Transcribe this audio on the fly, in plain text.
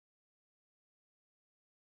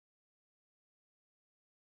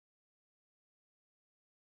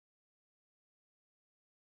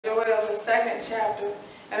Joel, the second chapter,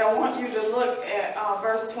 and I want you to look at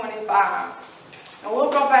verse 25. And we'll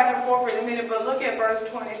go back and forth in a minute, but look at verse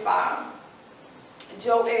 25.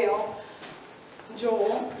 Joel,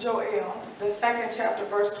 the second chapter,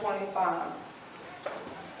 verse 25.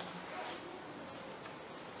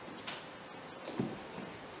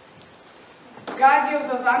 God gives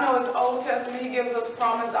us, I know it's Old Testament, He gives us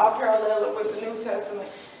promise. I'll parallel it with the New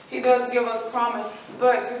Testament. He does give us promise,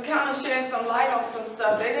 but to kind of shed some light on some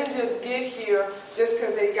stuff, they didn't just get here just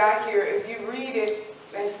because they got here. If you read it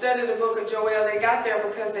and study the book of Joel, they got there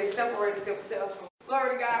because they separated themselves from,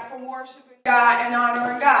 glory to God, from worshiping God and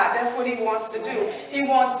honoring God. That's what He wants to do. He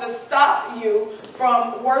wants to stop you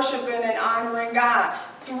from worshiping and honoring God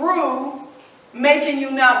through making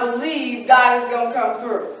you not believe God is going to come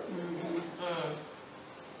through.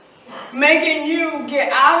 Making you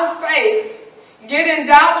get out of faith, get in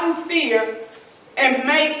doubt and fear, and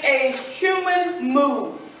make a human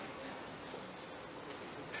move.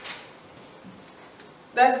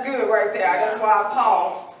 That's good right there. That's why I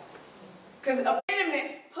paused. Because the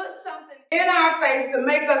enemy put something in our face to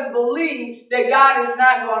make us believe that God is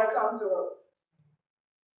not going to come through.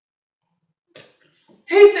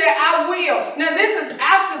 He said, I will. Now, this is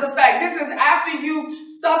after the fact. This is after you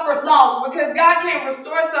suffered loss, because God can't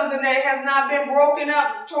restore something that has not been broken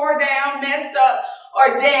up, tore down, messed up,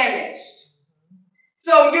 or damaged.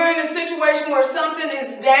 So you're in a situation where something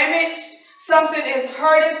is damaged, something is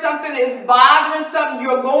hurting, something is bothering, something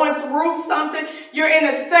you're going through, something you're in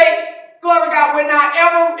a state, glory to God, would not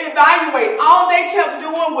ever evaluate. All they kept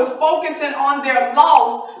doing was focusing on their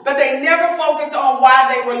loss, but they never focused on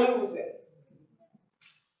why they were losing.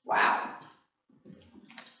 Wow.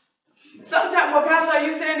 Sometimes, well, Pastor, are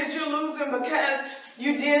you saying that you're losing because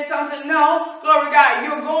you did something? No, glory to God.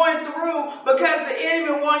 You're going through because the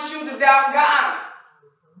enemy wants you to doubt God.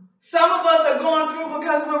 Some of us are going through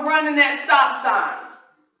because we're running that stop sign.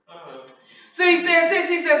 So he says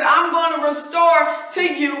this, he says, I'm going to restore to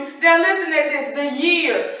you. Now listen at this, the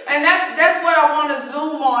years. And that's what I want to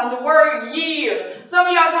zoom on, the word years. Some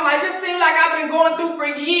of y'all talking about, it just seems like I've been going through for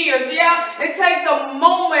years. Yeah, it takes a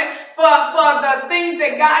moment for the things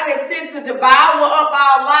that God has sent to devour up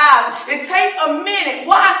our lives. It takes a minute.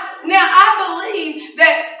 Why? Now I believe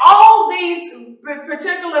that all these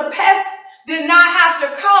particular pests did not have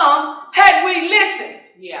to come had we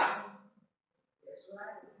listened. Yeah.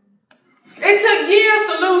 It took years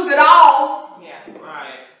to lose it all. Yeah,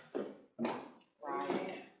 right.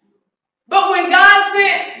 But when God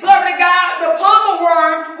sent, glory to God, the palmer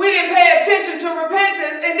worm, we didn't pay attention to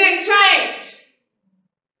repentance and didn't change.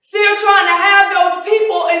 Still trying to have those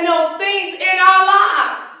people and those things in our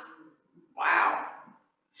lives. Wow.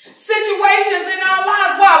 Situations in our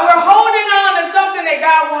lives. Wow, we're holding on to something that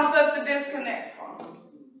God wants us to disconnect from.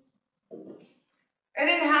 It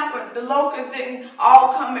didn't happen. The locusts didn't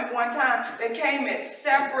all come at one time. They came at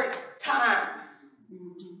separate times.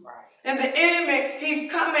 And the enemy,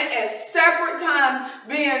 he's coming at separate times,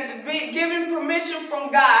 being given permission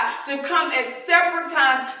from God to come at separate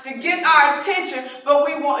times to get our attention, but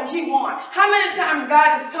he wants. How many times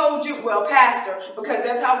God has told you, well, pastor, because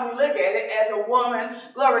that's how we look at it, as a woman,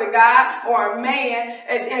 glory to God, or a man,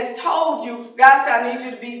 has told you, God said, I need you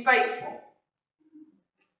to be faithful.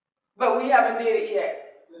 But we haven't did it yet.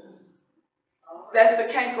 That's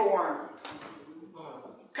the cankerworm.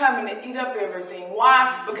 Coming to eat up everything.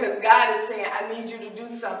 Why? Because God is saying, I need you to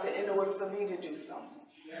do something in order for me to do something.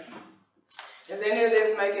 Does any of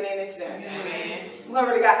this making any sense? Amen.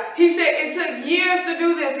 Glory to God. He said it took years to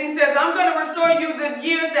do this. He says, I'm going to restore you the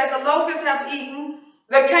years that the locusts have eaten,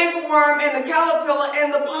 the cankerworm and the caterpillar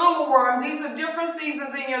and the palmer worm. These are different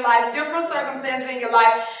seasons in your life, different circumstances in your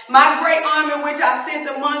life. My great army which I sent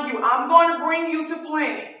among you, I'm going to bring you to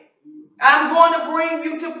plenty. I'm going to bring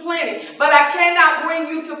you to plenty. But I cannot bring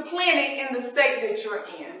you to plenty in the state that you're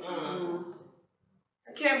in.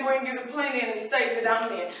 I can't bring you to plenty in the state that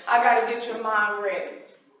I'm in. I got to get your mind ready.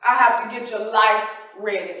 I have to get your life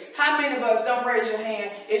ready. How many of us, don't raise your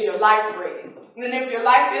hand, is your life ready? And if your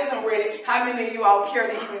life isn't ready, how many of you all care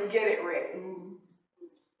to even get it ready?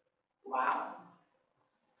 Wow.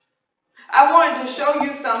 I wanted to show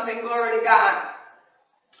you something, glory to God,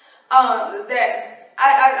 that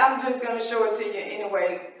I'm just going to show it to you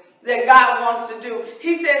anyway, that God wants to do.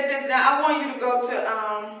 He says this. Now, I want you to go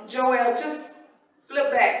to Joel. Just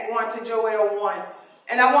flip back one to Joel 1.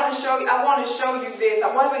 And I want to show you this.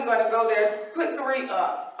 I wasn't going to go there. Put 3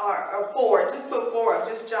 up or 4. Just put 4 up.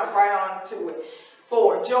 Just jump right on to it.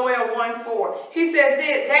 4. Joel 1:4. He says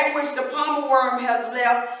this, that which the palmer worm hath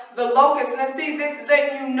left, the locust. Now see, this is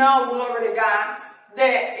letting you know, glory to God,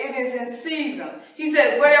 that it is in seasons. He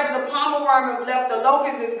said, whatever the palmer worm have left, the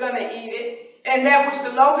locust is going to eat it. And that which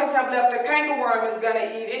the locusts have left, the cankerworm is going to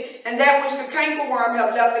eat it. And that which the cankerworm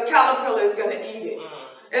have left, the caterpillar is going to eat it.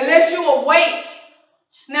 Unless you awake.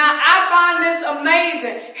 Now, I find this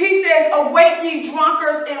amazing. He says, awake ye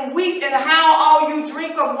drunkards and weep and howl all you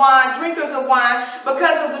drinkers of wine,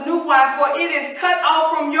 because of the new wine, for it is cut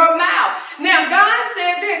off from your mouth. Now, God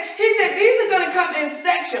said this. He said, these are going to come in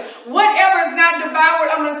section. Whatever is not devoured,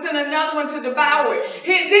 I'm going to send another one to devour it.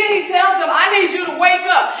 Then he tells them, I need you to wake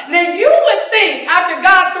up. Now, you would think, after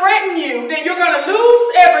God threatened you, that you're going to lose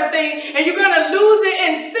everything, and you're going to lose it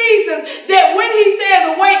in seasons, that when he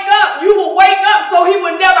says, wake up, you will wake up, so he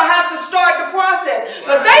would never have to start the process.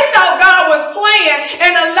 But they thought God was playing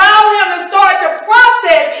and allowed him to start the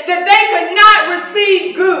process that they could not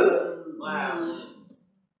receive good. Wow.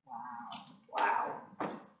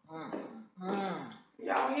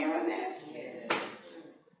 Y'all hearing this? Yes.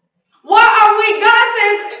 Why are we? God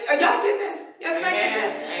says, are y'all getting this? Yes, making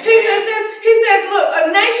sense. He says this. He says, look, a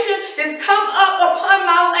nation is come up upon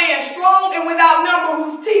my land, strong and without number,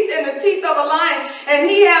 whose teeth and the teeth of a lion, and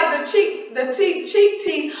he have the cheek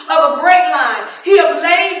teeth of a great lion. He have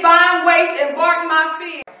laid vine waste and barked my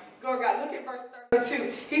field. Glory God. Look at verse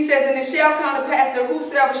 32. He says, and it shall come to pass that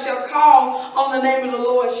whosoever shall call on the name of the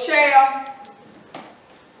Lord shall,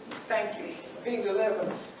 thank you, be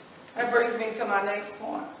delivered. That brings me to my next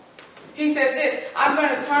point. He says this, I'm going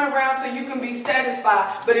to turn around so you can be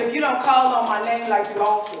satisfied, but if you don't call on my name like you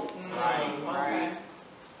ought to. Right.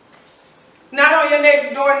 Not on your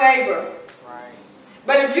next door neighbor. Right.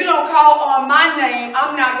 But if you don't call on my name,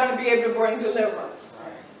 I'm not going to be able to bring deliverance.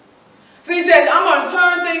 Right. So he says, I'm going to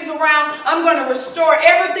turn things around. I'm going to restore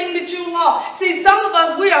everything that you lost. See, some of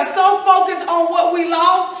us, we are so focused on what we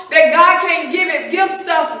lost that God can't give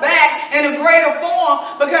stuff back in a greater form,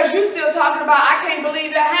 because you're still talking about, I can't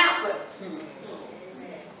believe that happened.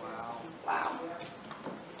 Wow.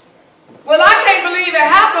 Well, I can't believe it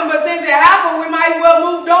happened, but since it happened, we might as well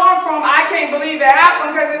move on from I can't believe it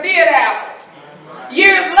happened, because it did happen.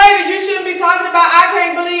 Years later, you shouldn't be talking about I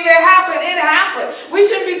can't believe it happened. It happened. We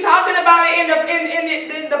shouldn't be talking about it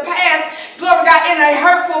in the past, glory God, in a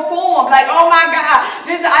hurtful form. Like, oh my God,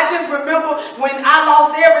 I just remember when I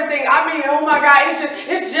lost everything. I mean, oh my God,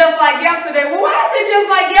 it's just like yesterday. Well, why is it just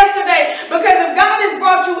like yesterday? Because if God has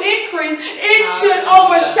brought you increase, it should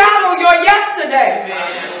overshadow your yesterday.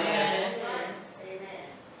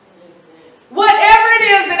 Whatever it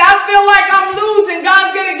is that I feel like I'm losing,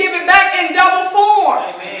 God's going to give it back in double form.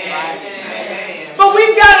 Amen. But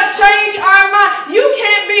we've got to change our mind. You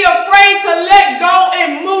can't be afraid to let go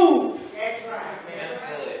and move. That's right. That's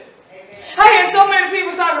good. I hear so many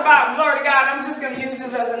people talk about, glory to God, I'm just going to use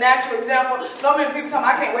this as a natural example. So many people talk,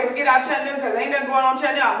 I can't wait to get out of Chattanooga because ain't nothing going on in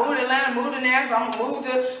Chattanooga. I moved to Atlanta, moved to Nashville, I'm going to move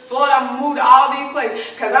to Florida, I'm going to move to all these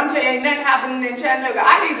places. Because I'm telling you, ain't nothing happening in Chattanooga.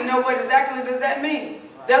 I need to know what exactly does that mean.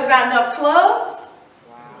 There's not enough clubs.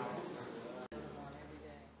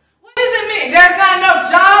 What does it mean? There's not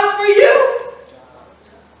enough jobs for you.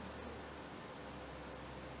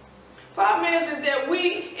 Problem is that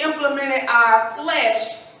we implemented our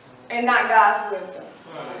flesh and not God's wisdom.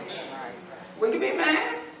 We can be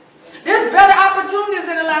mad. There's better opportunities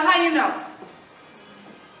in the life. How you know?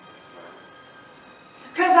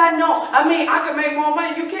 Because I know. I mean, I can make more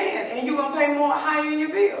money. You can. And you're going to pay more higher in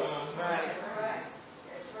your bills. That's right.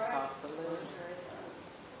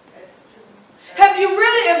 Have you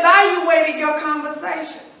really evaluated your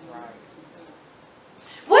conversation?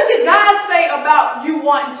 What did God say about you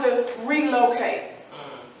wanting to relocate?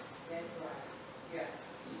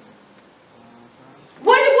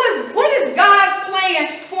 What is God's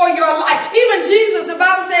plan for your life? Even Jesus, the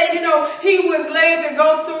Bible said, you know, he was led to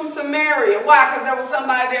go through Samaria. Why? Because there was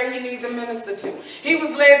somebody there he needed to minister to. He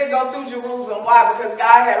was led to go through Jerusalem. Why? Because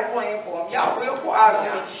God had a plan for him. Y'all real quiet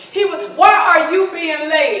on me. Why are you being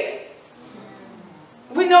led?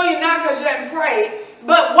 We know you're not because you haven't prayed.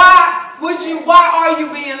 But why are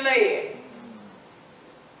you being led?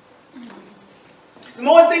 There's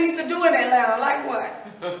more things to do in Atlanta. Like what?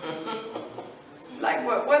 Like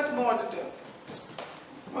what? What's more to do?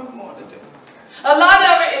 What's more to do? A lot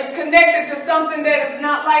of it is connected to something that is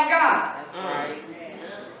not like God. That's right.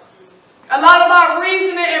 A lot of our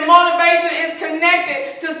reasoning and motivation is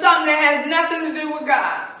connected to something that has nothing to do with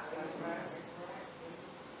God.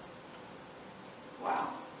 Wow.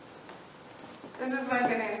 Is this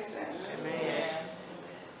making any sense? Amen.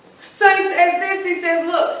 So he says this, he says,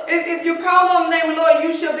 look, if you call on the name of the Lord,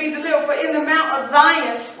 you shall be delivered. For in the Mount of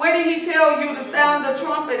Zion, where did he tell you to sound the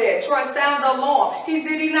trumpet at? Sound the alarm.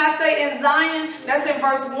 Did he not say in Zion? That's in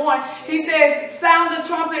verse 1. He says, sound the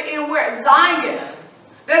trumpet in where? Zion.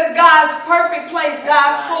 That's God's perfect place,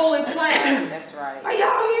 God's holy place. That's right. Are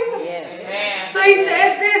y'all here? Yes. So he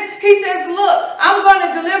says this. He says, look, I'm going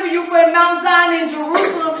to deliver you, for in Mount Zion in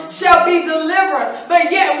Jerusalem shall be deliverance.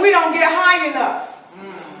 But yet we don't get high enough.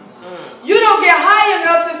 You don't get high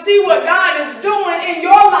enough to see what God is doing in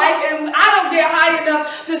your life, and I don't get high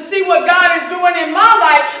enough to see what God is doing in my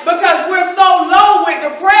life, because we're so low with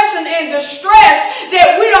depression and distress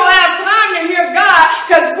that we don't have time to hear God,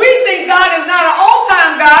 because we think God is not an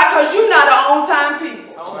on-time God, because you're not an on-time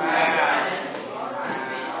people.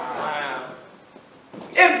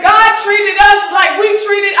 If God treated us like we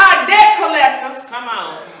treated our debt collectors, come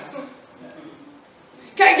on.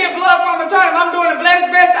 Can't get blood from a turnip. I'm doing the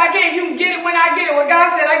best I can. You can get it when I get it. Well,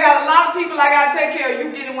 God said, I got a lot of people I got to take care of.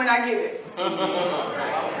 You get it when I get it.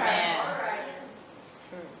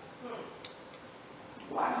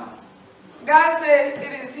 Wow. God said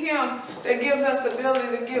it is Him that gives us the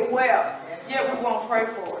ability to get wealth, yet we won't pray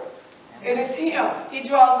for it. It is Him. He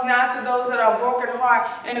draws nigh to those that are broken heart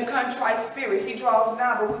and a contrite spirit. He draws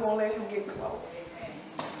nigh, but we won't let Him get close.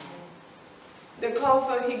 The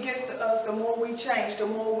closer He gets to us, the more we change, the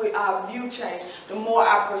more our view change, the more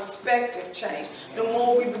our perspective change, the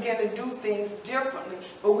more we begin to do things differently,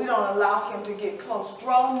 but we don't allow Him to get close.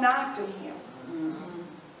 Draw nigh to Him.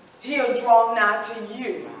 He'll draw nigh to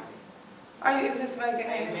you. Is this making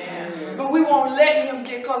any sense? But we won't let Him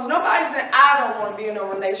get close. Nobody said, I don't want to be in a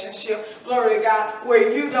relationship, glory to God, where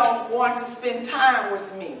you don't want to spend time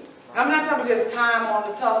with me. I'm not talking just time on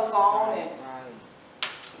the telephone and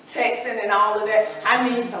texting and all of that. I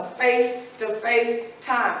need some face-to-face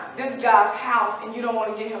time. This is God's house, and you don't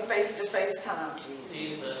want to give Him face-to-face time.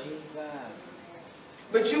 Jesus.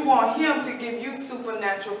 But you want Him to give you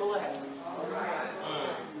supernatural blessings.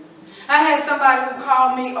 I had somebody who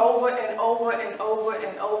called me over and over and over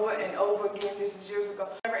and over and over again. This is years ago.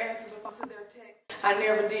 I never answered the phone to their text. I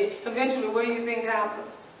never did. Eventually, what do you think happened?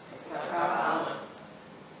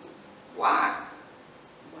 Why?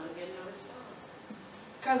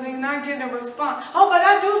 Because he's not getting a response. Oh, but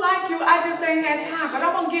I do like you. I just ain't had time. But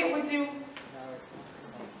I'm going to get with you.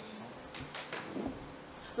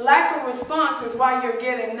 Lack of response is why you're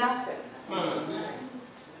getting nothing.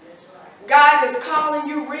 God is calling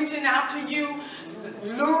you, reaching out to you,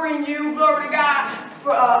 luring you, glory to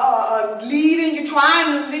God, leading you,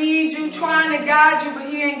 trying to lead you, trying to guide you, but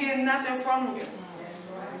He ain't getting nothing from you.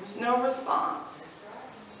 No response.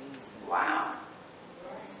 Wow.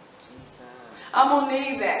 I'm going to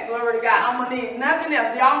need that. Glory to God. I'm going to need nothing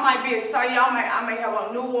else. Y'all might be excited. I may have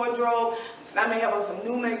a new wardrobe. I may have on some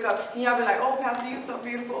new makeup. And y'all be like, oh, Pastor, you're so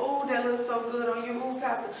beautiful. Oh, that looks so good on you. Oh,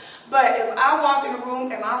 Pastor. But if I walk in the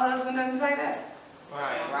room and my husband doesn't say that.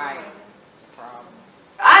 Right.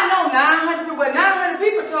 I know 900 people. But 900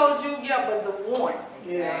 people told you, yeah, but the one.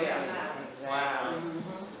 Yeah. Wow.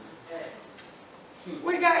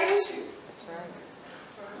 We got issues. That's right.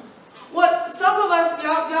 Well, some of us,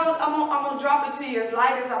 y'all, I'm going to drop it to you as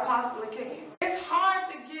light as I possibly can. It's hard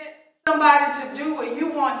to get somebody to do what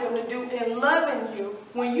you want them to do in loving you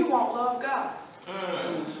when you won't love God.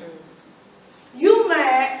 You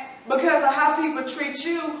mad because of how people treat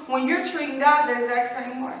you when you're treating God the exact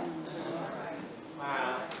same way.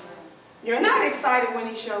 Wow. You're not excited when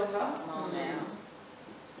He shows up.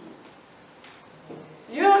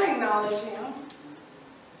 You don't acknowledge Him.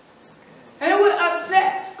 And we're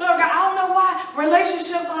upset. Glory to God, I don't know why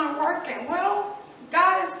relationships aren't working. Well,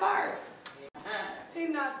 God is first. He's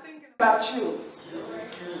not thinking about you.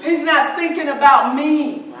 He's not thinking about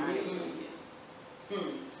me.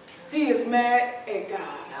 He is mad at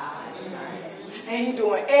God. And He's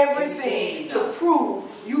doing everything to prove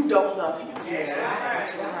you don't love Him.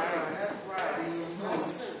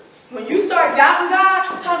 When you start doubting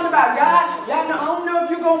God, talking about God, y'all know, I don't know if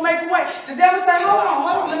you're going to make a way. The devil say, hold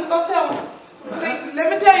on, let me go tell him. See, let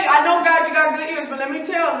me tell you, I know, God, you got good ears, but let me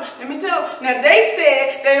tell them. Now, they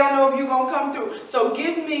said they don't know if you're going to come through. So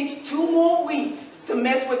give me 2 more weeks to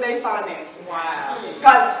mess with their finances. Wow.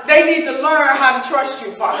 Because they need to learn how to trust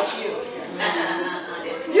you, Father.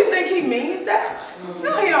 You think He means that?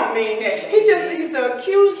 No, He don't mean that. He's the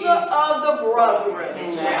accuser of the brethren.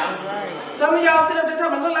 Some of y'all sit up there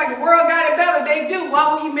talking, look like the world got it better. They do.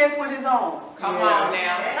 Why would He mess with His own? Come on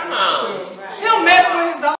now. Come on. He'll mess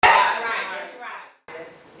with His own.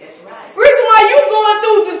 That's right. Reason why you going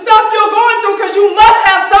through the stuff you're going through, because you must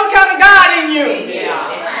have some kind of God in you. Yeah,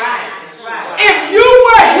 that's right. That's right. If you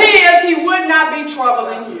were His, He would not be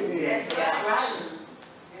troubling you. That's right.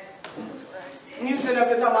 And you sit up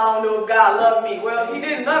and talk, I don't know if God loved me. Well, if He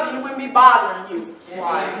didn't love you, He wouldn't be bothering you.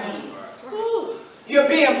 Right. You're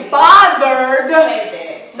being bothered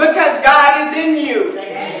because God is in you.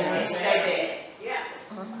 Say that. Yeah.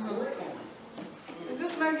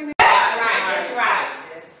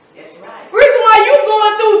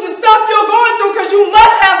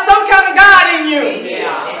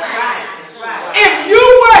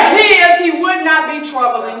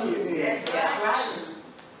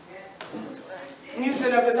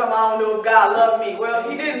 me. Well,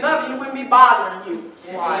 if he didn't love you, he wouldn't be bothering you.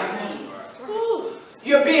 Right.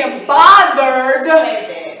 You're being bothered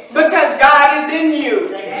because God is in you.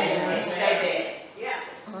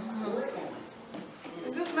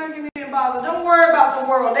 Is this making me bothered? Don't worry about the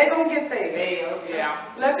world. They're going to get there. Yeah.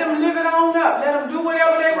 Let them live it on up. Let them do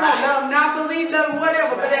whatever they want. Let them not believe, let them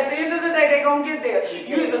whatever. But at the end of the day, they're going to get there.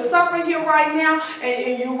 You either suffer here right now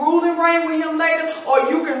and you rule and reign with him later, or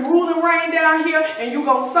you can rule and reign down here and you're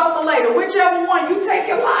going to suffer later. Whichever one, you take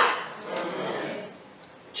your life.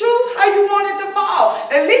 Choose how you want it to fall.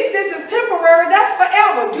 At least this is temporary. That's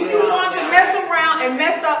forever. Do you want to mess around and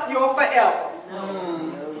mess up your forever?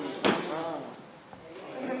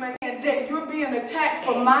 You're being attacked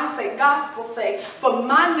for my sake, gospel's sake, for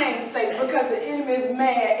my name's sake, because the enemy is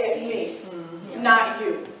mad at me, not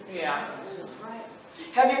you. Yeah.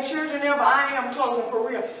 Have your children ever, I am closing for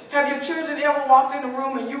real, have your children ever walked in the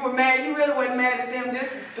room and you were mad, you really wasn't mad at them this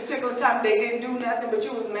particular time, they didn't do nothing, but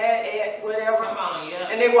you was mad at whatever, Come on, yeah.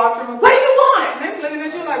 and they walked in the room, what do you want? And they're looking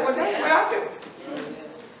at you like, well, that's what I do.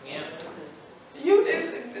 Yeah.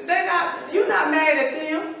 You're not mad at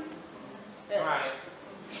them. Right.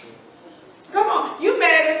 Come on, you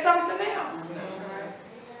mad at something else.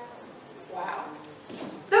 Wow.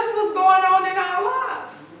 That's what's going on in our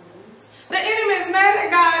lives. The enemy is mad at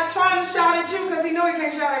God trying to shout at you because he knows he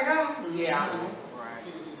can't shout at God. Yeah. Right.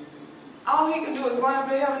 All he can do is run up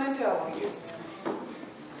to heaven and tell on you.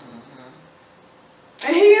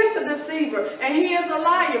 And he is a deceiver, and he is a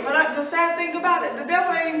liar. But the sad thing about it, the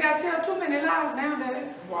devil ain't got to tell too many lies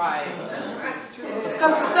nowadays. Right.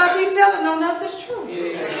 Because the stuff he's telling on us is true.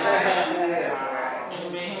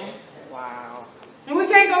 Amen. Wow. And we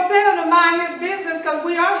can't go tell him to mind his business because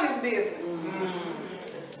we are his business.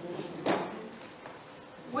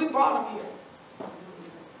 We brought him here.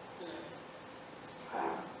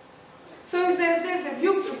 Wow. So he says this, if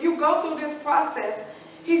you go through this process,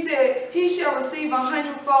 he said, he shall receive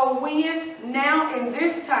 100-fold when? Now in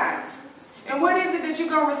this time. And what is it that you're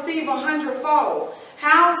going to receive 100-fold?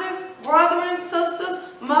 Houses, brethren, sisters,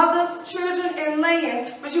 mothers, children, and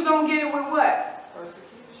lands. But you're going to get it with what?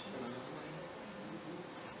 Persecution.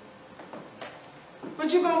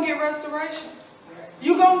 But you're going to get restoration.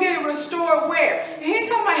 You're going to get it restored where? And he ain't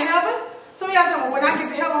talking about heaven. Some of y'all talking about, when I get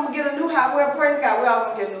to heaven, I'm going to get a new house. Well, praise God, we're all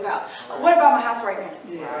going to get a new house. What about my house right now?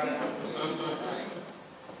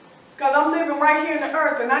 Because I'm living right here in the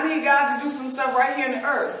earth, and I need God to do some stuff right here in the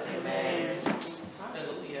earth. Amen.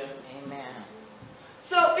 Hallelujah. Amen.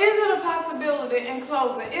 So is it a possibility, in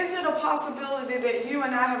closing, is it a possibility that you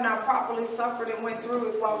and I have not properly suffered and went through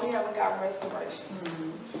is why we haven't gotten restoration?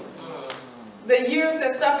 The years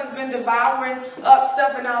that stuff has been devouring up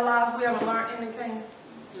stuff in our lives, we haven't learned anything.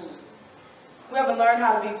 We haven't learned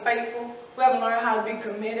how to be faithful. We haven't learned how to be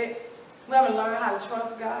committed. We haven't learned how to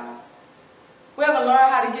trust God. We haven't learned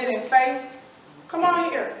how to get in faith. Come on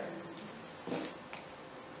here.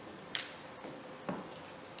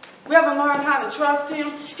 We haven't learned how to trust him.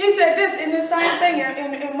 He said this in the same thing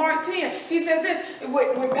in Mark 10. He says this,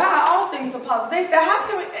 with God all things are possible. They said,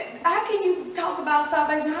 how can you talk about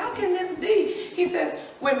salvation? How can this be? He says,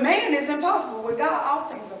 with man it's impossible. With God all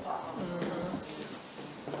things are possible.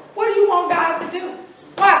 What do you want God to do?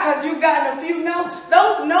 Why? Because you've gotten a few no's?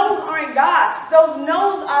 Those no's aren't God. Those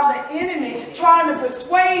no's are the enemy trying to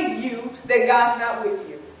persuade you that God's not with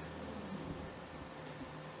you.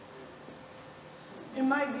 It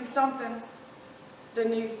might be something that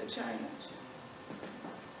needs to change.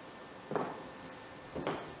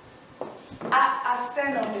 I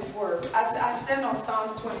stand on this word. I stand on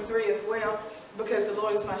Psalms 23 as well, because the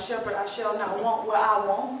Lord is my shepherd. I shall not want what I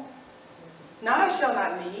want. Now I shall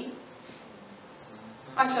not need.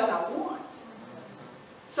 I shall not want.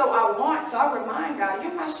 So I want. So I remind God,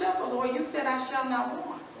 you're my shepherd, Lord. You said I shall not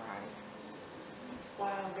want.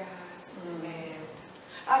 Wow, guys. Man.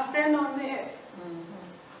 I stand on this.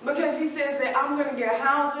 Because he says that I'm going to get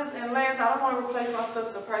houses and lands. I don't want to replace my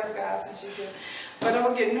sister, praise God, since she's here. But I'm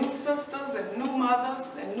going to get new sisters and new mothers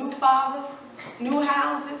and new fathers, new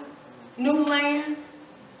houses, new lands.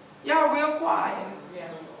 Y'all real quiet. Yeah.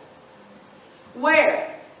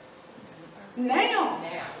 Where? Now.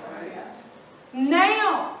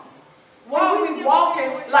 Now. While we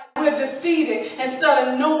walking like we're defeated, instead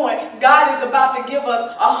of knowing God is about to give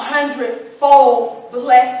us 100-fold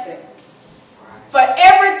blessing. For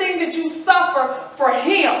everything that you suffer for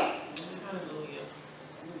him.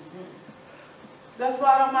 That's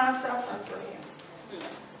why I don't mind suffering for him.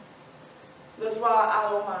 That's why I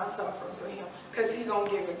don't mind suffering for him. Because he's going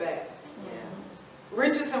to give it back.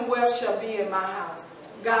 Riches and wealth shall be in my house.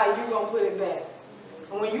 God, you're going to put it back.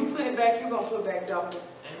 And when you put it back, you're going to put back double.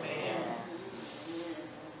 Amen.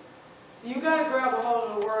 You got to grab a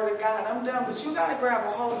hold of the Word of God. I'm done, but you got to grab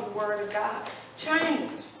a hold of the Word of God.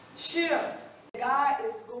 Change. Shift. God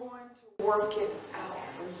is going to work it out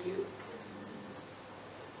for you.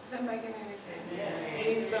 Is that making any sense? Amen.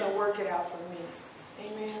 He's going to work it out for me.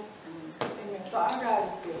 Amen. Amen. So our God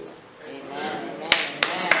is good. Amen.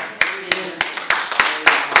 Amen.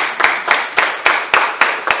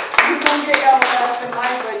 You're going to get everlasting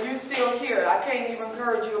life, but you're still here. I can't even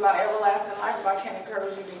encourage you about everlasting life if I can't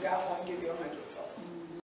encourage you that God won't give you 100.